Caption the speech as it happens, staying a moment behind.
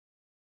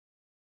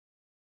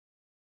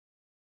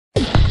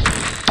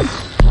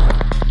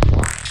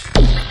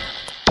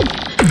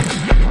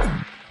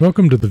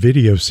Welcome to the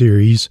video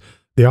series,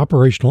 The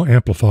Operational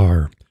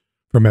Amplifier,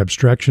 From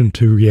Abstraction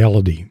to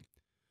Reality.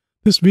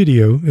 This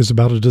video is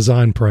about a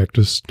design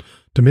practice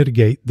to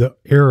mitigate the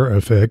error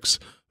effects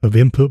of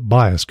input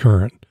bias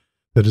current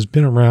that has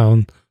been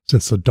around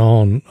since the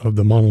dawn of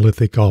the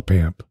monolithic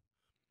opamp.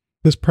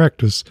 This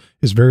practice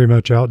is very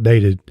much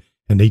outdated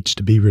and needs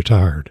to be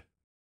retired.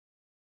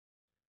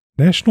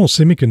 National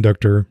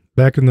Semiconductor,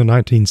 back in the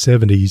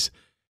 1970s,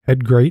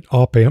 had great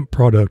opamp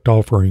product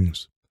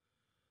offerings.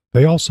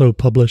 They also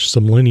published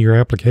some linear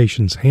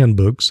applications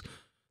handbooks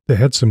that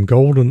had some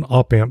golden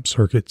opamp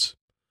circuits.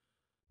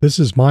 This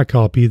is my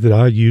copy that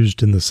I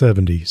used in the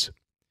 70s.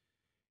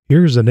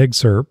 Here's an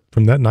excerpt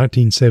from that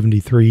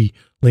 1973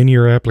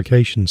 linear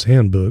applications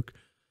handbook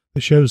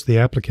that shows the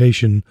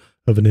application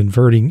of an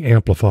inverting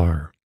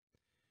amplifier.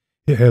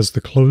 It has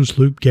the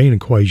closed-loop gain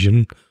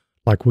equation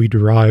like we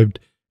derived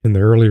in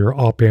the earlier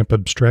opamp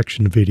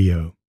abstraction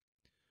video.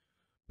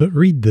 But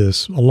read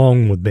this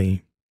along with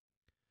me.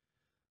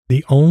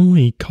 The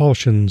only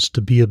cautions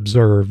to be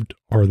observed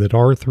are that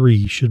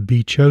R3 should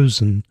be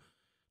chosen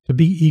to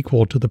be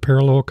equal to the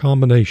parallel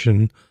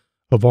combination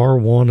of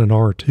R1 and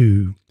R2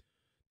 to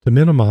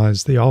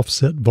minimize the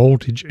offset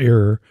voltage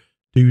error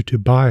due to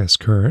bias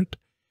current,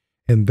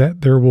 and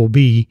that there will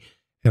be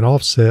an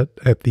offset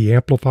at the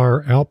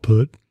amplifier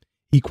output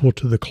equal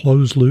to the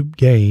closed-loop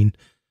gain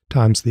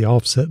times the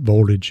offset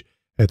voltage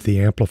at the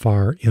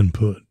amplifier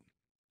input.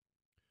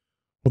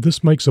 Well,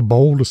 this makes a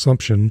bold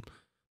assumption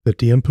that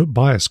the input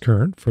bias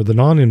current for the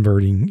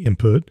non-inverting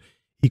input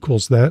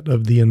equals that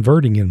of the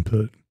inverting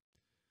input.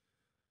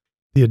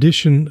 The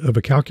addition of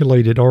a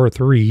calculated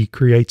R3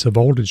 creates a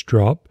voltage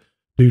drop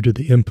due to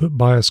the input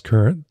bias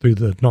current through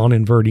the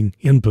non-inverting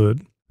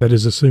input that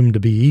is assumed to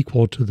be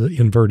equal to the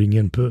inverting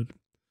input.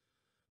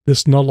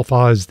 This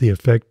nullifies the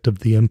effect of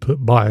the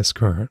input bias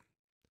current.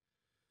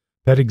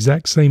 That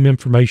exact same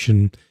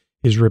information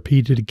is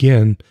repeated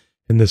again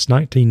in this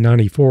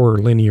 1994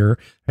 Linear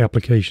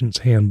Applications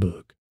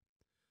Handbook.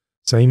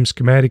 Same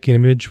schematic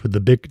image with the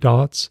big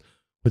dots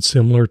with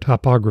similar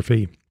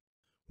typography.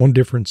 One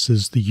difference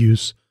is the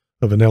use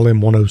of an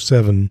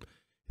LM107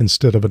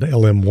 instead of an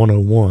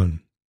LM101.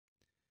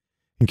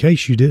 In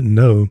case you didn't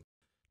know,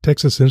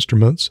 Texas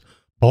Instruments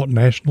bought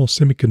National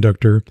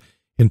Semiconductor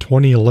in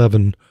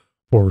 2011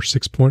 for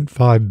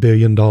 $6.5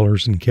 billion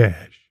in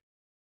cash.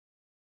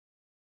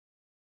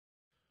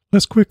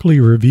 Let's quickly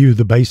review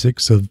the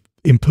basics of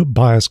input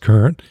bias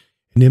current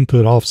and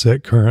input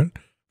offset current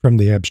from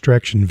the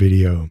abstraction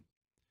video.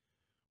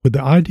 With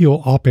the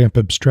ideal opamp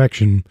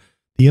abstraction,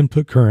 the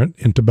input current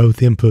into both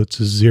inputs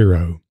is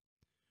 0.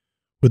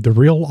 With the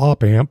real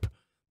opamp,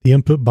 the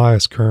input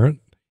bias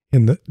current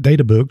in the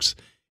databooks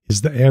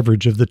is the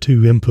average of the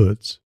two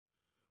inputs.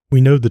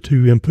 We know the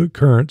two input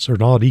currents are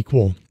not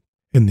equal,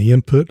 and the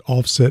input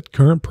offset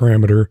current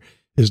parameter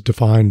is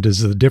defined as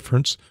the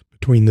difference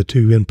between the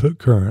two input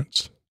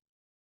currents.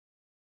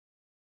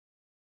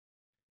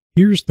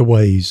 Here's the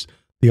ways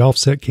the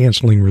offset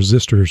canceling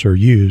resistors are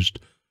used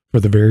for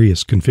the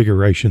various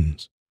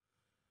configurations.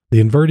 The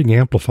inverting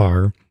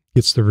amplifier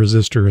gets the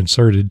resistor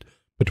inserted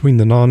between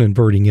the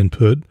non-inverting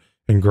input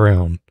and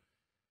ground,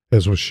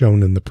 as was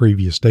shown in the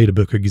previous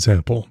databook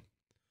example.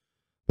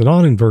 The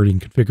non-inverting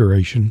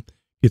configuration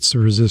gets the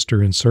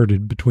resistor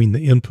inserted between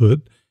the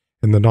input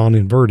and the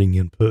non-inverting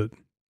input.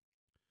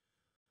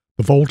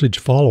 The voltage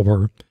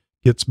follower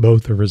gets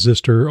both a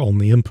resistor on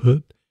the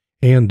input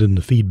and in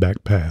the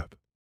feedback path.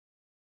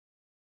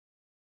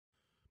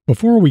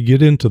 Before we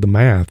get into the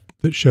math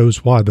that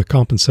shows why the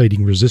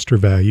compensating resistor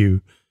value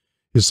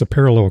is the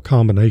parallel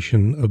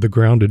combination of the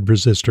grounded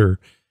resistor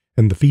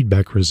and the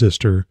feedback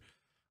resistor,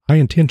 I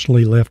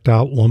intentionally left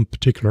out one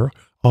particular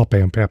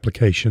opamp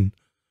application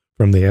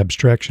from the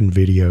abstraction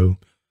video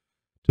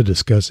to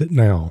discuss it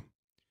now.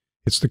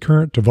 It's the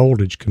current to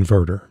voltage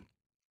converter.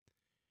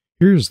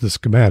 Here's the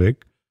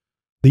schematic.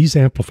 These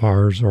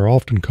amplifiers are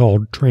often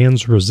called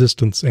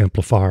trans-resistance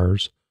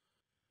amplifiers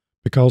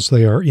because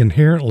they are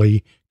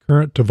inherently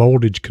current to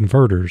voltage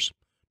converters,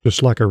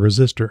 just like a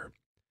resistor.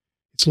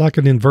 It's like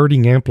an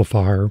inverting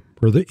amplifier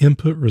where the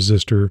input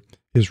resistor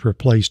is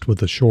replaced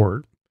with a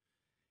short.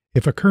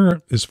 If a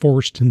current is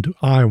forced into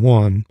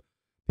I1,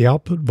 the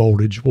output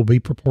voltage will be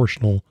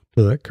proportional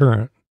to that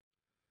current.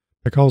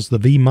 Because the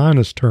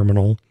V-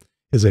 terminal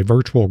is a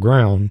virtual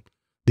ground,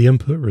 the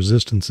input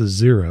resistance is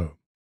 0.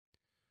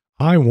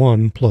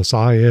 I1 plus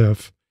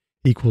IF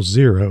equals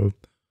 0,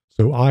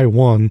 so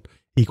I1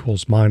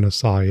 equals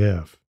minus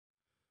IF.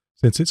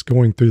 Since it's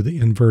going through the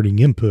inverting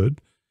input,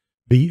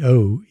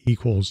 VO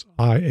equals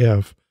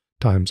IF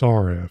times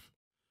RF.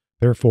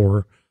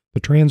 Therefore,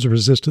 the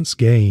transresistance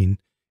gain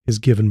is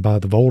given by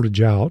the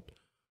voltage out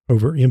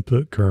over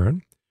input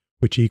current,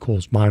 which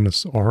equals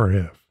minus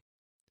RF.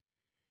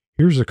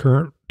 Here's a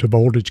current to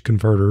voltage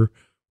converter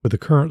with a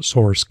current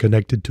source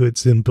connected to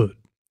its input.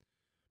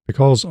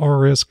 Because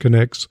RS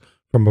connects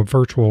from a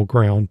virtual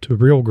ground to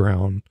real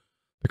ground,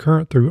 the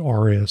current through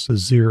RS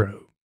is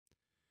 0.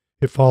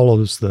 It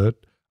follows that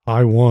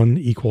I1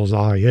 equals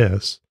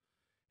IS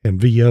and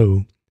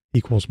VO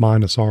equals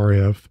minus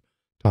RF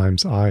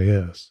times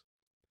Is.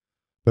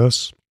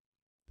 Thus,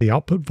 the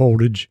output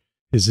voltage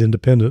is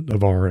independent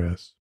of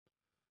Rs.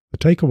 The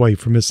takeaway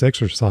from this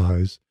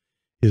exercise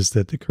is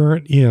that the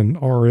current in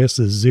Rs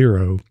is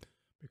 0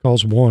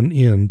 because one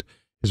end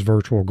is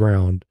virtual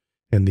ground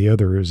and the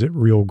other is at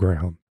real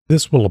ground.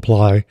 This will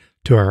apply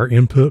to our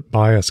input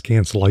bias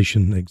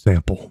cancellation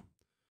example.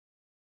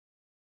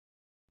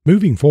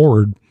 Moving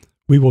forward,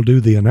 we will do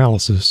the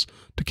analysis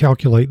to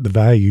calculate the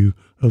value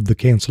of the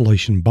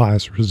cancellation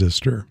bias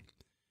resistor.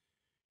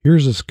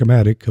 Here's a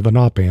schematic of an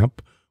opamp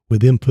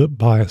with input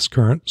bias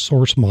current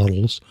source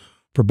models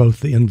for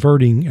both the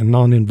inverting and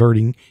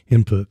non-inverting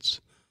inputs.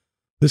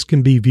 This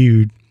can be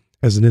viewed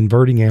as an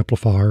inverting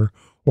amplifier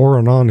or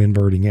a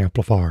non-inverting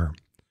amplifier.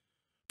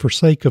 For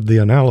sake of the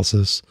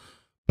analysis,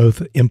 both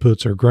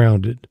inputs are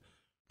grounded.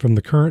 From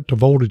the current to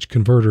voltage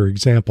converter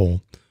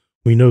example,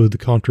 we know the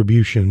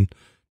contribution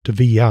to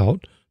V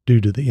out due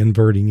to the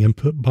inverting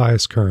input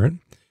bias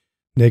current,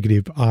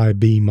 negative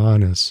IB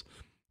minus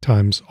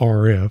times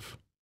RF.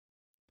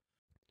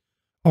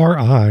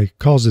 RI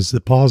causes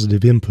the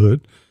positive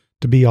input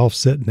to be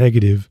offset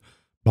negative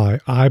by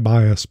I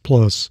bias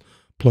plus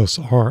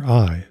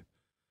RI.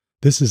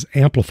 This is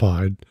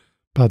amplified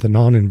by the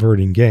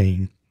non-inverting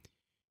gain.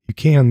 You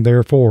can,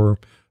 therefore,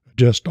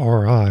 adjust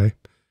RI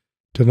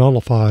to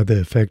nullify the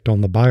effect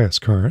on the bias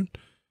current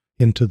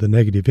into the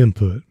negative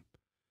input.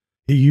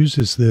 It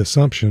uses the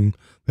assumption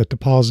that the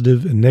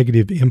positive and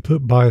negative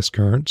input bias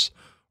currents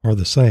are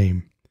the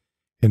same,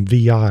 and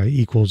VI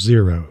equals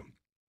 0.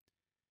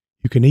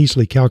 You can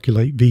easily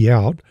calculate V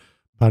out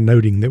by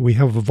noting that we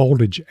have a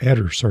voltage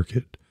adder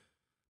circuit.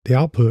 The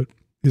output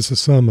is the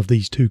sum of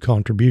these two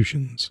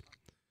contributions.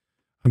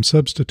 I'm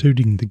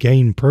substituting the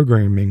gain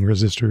programming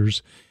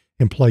resistors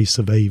in place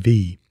of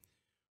AV,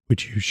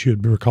 which you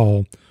should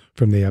recall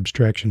from the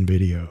abstraction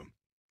video.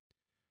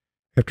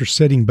 After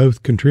setting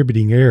both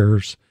contributing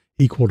errors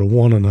equal to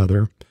one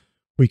another,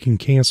 we can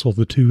cancel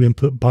the two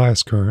input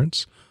bias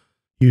currents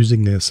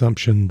using the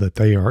assumption that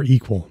they are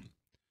equal.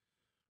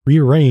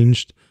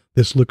 Rearranged,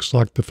 this looks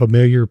like the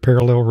familiar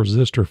parallel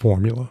resistor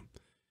formula.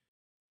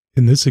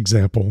 In this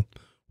example,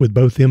 with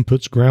both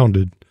inputs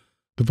grounded,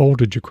 the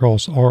voltage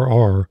across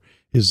RR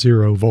is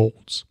 0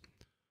 volts.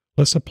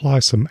 Let's apply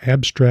some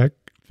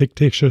abstract,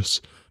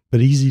 fictitious,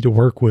 but easy to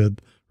work with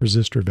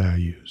resistor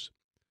values.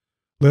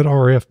 Let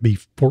RF be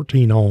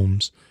 14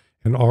 ohms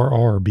and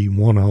RR be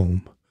 1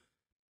 ohm,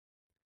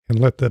 and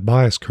let the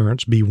bias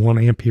currents be 1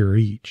 ampere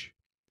each.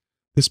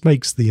 This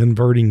makes the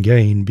inverting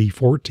gain be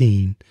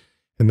 14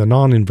 and the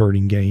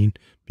non-inverting gain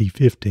be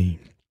 15.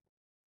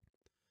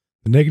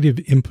 The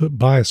negative input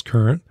bias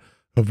current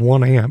of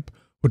 1 amp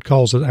would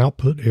cause an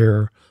output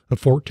error of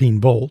 14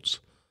 volts,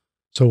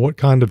 so what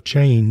kind of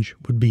change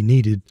would be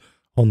needed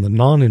on the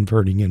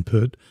non-inverting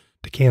input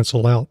to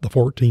cancel out the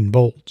 14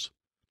 volts?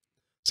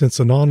 Since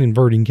the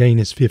non-inverting gain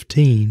is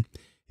 15,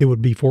 it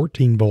would be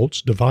 14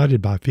 volts divided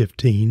by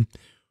 15,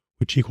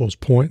 which equals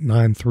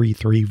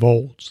 0.933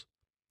 volts.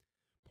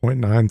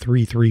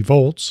 0.933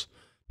 volts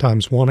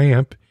times 1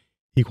 amp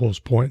equals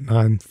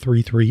 0.933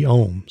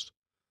 ohms,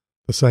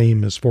 the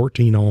same as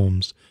 14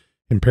 ohms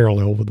in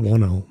parallel with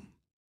 1 ohm.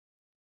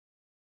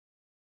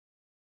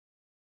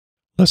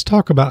 Let's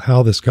talk about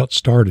how this got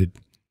started.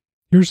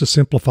 Here's a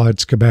simplified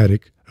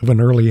schematic of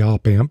an early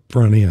op-amp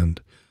front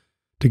end.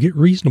 To get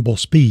reasonable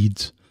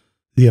speeds,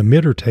 the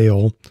emitter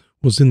tail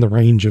was in the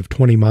range of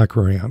 20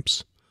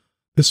 microamps.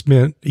 This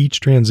meant each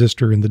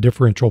transistor in the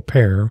differential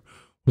pair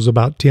was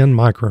about 10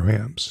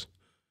 microamps.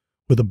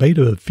 With a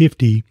beta of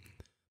 50,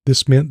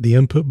 this meant the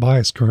input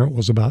bias current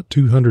was about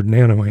 200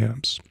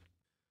 nanoamps.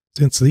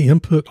 Since the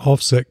input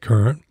offset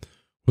current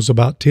was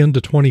about 10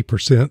 to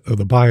 20% of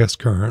the bias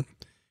current,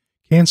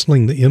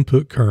 canceling the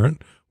input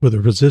current with a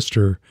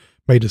resistor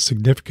made a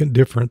significant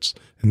difference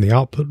in the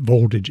output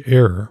voltage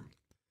error.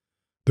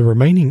 The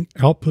remaining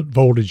output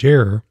voltage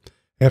error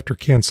after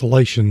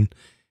cancellation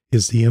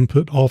is the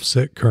input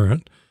offset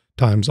current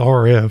times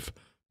RF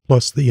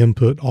plus the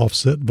input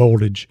offset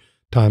voltage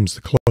times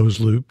the closed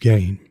loop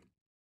gain.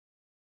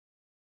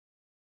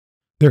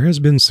 There has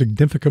been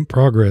significant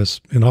progress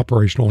in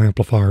operational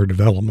amplifier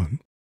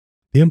development.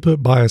 The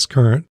input bias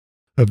current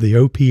of the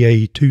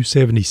OPA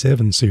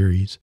 277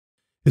 series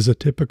is a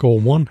typical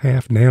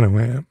 1/2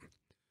 nanoamp.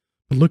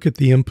 But look at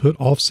the input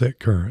offset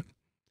current.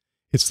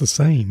 It's the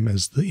same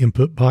as the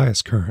input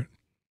bias current.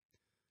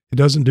 It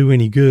doesn't do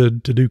any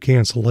good to do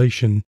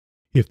cancellation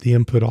if the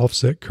input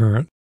offset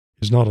current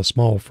is not a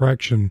small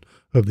fraction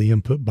of the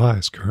input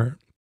bias current.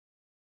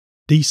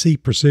 DC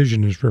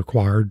precision is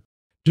required.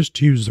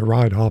 Just use the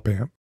right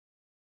op-amp.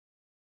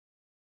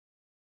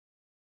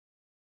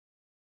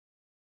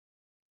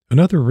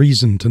 Another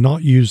reason to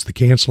not use the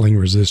canceling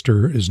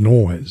resistor is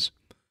noise.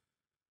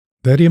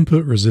 That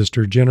input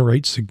resistor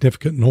generates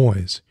significant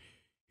noise.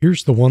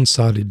 Here's the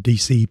one-sided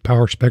DC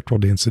power spectral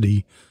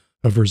density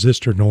of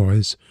resistor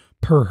noise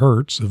per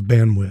hertz of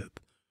bandwidth,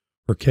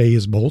 where K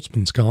is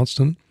Boltzmann's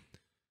constant,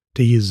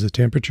 T is the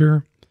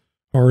temperature,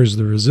 R is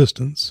the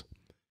resistance.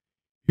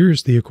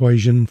 Here's the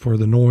equation for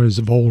the noise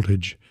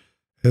voltage.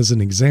 As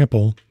an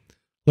example,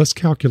 Let's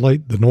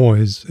calculate the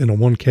noise in a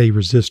 1K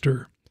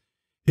resistor.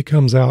 It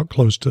comes out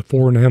close to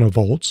 4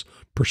 nanovolts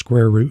per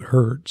square root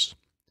hertz.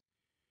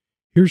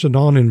 Here's a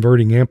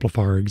non-inverting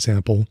amplifier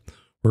example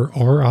where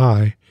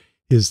Ri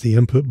is the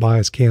input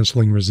bias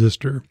canceling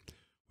resistor,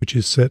 which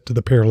is set to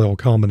the parallel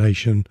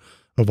combination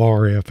of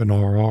RF and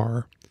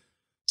RR.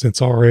 Since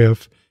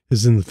RF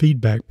is in the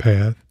feedback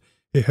path,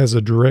 it has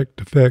a direct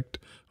effect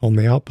on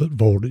the output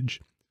voltage,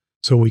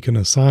 so we can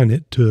assign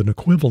it to an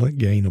equivalent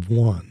gain of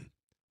 1.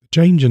 The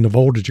change in the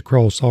voltage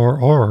across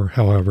RR,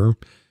 however,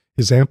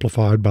 is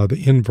amplified by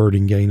the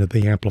inverting gain of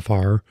the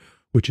amplifier,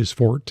 which is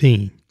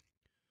 14.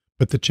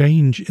 But the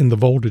change in the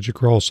voltage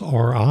across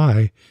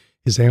Ri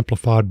is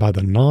amplified by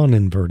the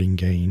non-inverting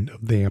gain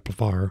of the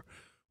amplifier,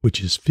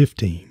 which is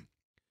 15.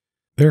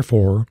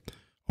 Therefore,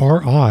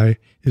 Ri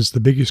is the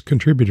biggest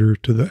contributor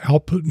to the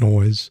output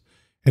noise,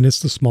 and it's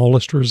the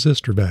smallest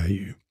resistor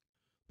value.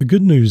 The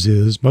good news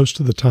is, most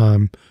of the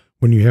time,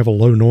 when you have a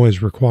low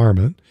noise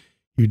requirement,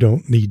 you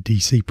don't need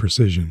DC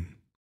precision.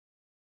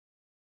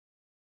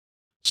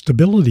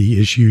 Stability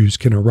issues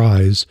can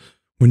arise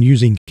when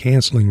using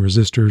canceling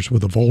resistors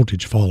with a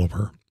voltage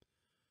follower.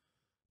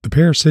 The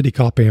parasitic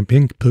opamp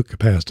input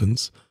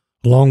capacitance,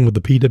 along with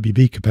the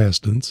PWV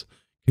capacitance,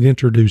 can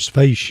introduce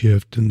phase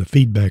shift in the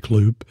feedback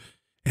loop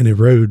and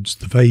erodes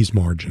the phase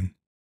margin.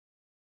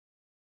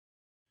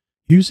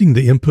 Using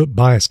the input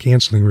bias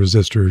canceling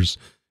resistors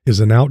is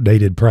an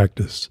outdated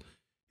practice.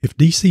 If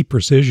DC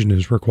precision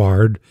is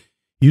required,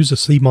 use a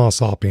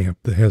CMOS opamp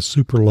that has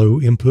super low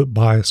input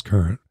bias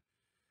current.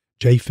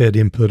 JFET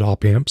input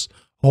opamps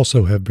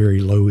also have very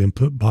low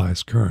input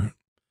bias current.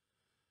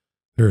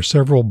 There are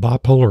several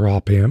bipolar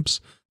opamps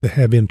that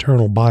have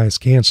internal bias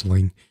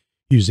canceling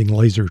using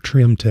laser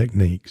trim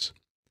techniques.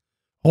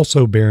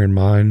 Also bear in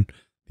mind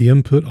the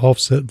input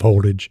offset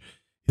voltage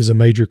is a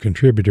major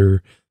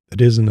contributor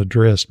that isn't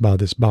addressed by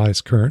this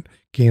bias current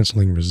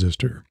canceling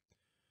resistor.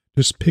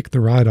 Just pick the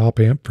right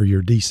opamp for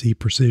your DC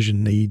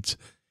precision needs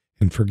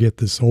and forget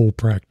this old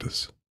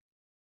practice.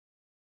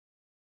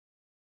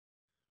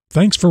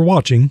 Thanks for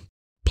watching.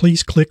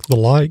 Please click the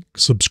like,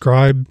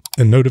 subscribe,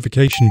 and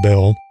notification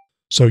bell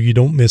so you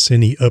don't miss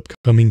any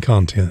upcoming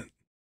content.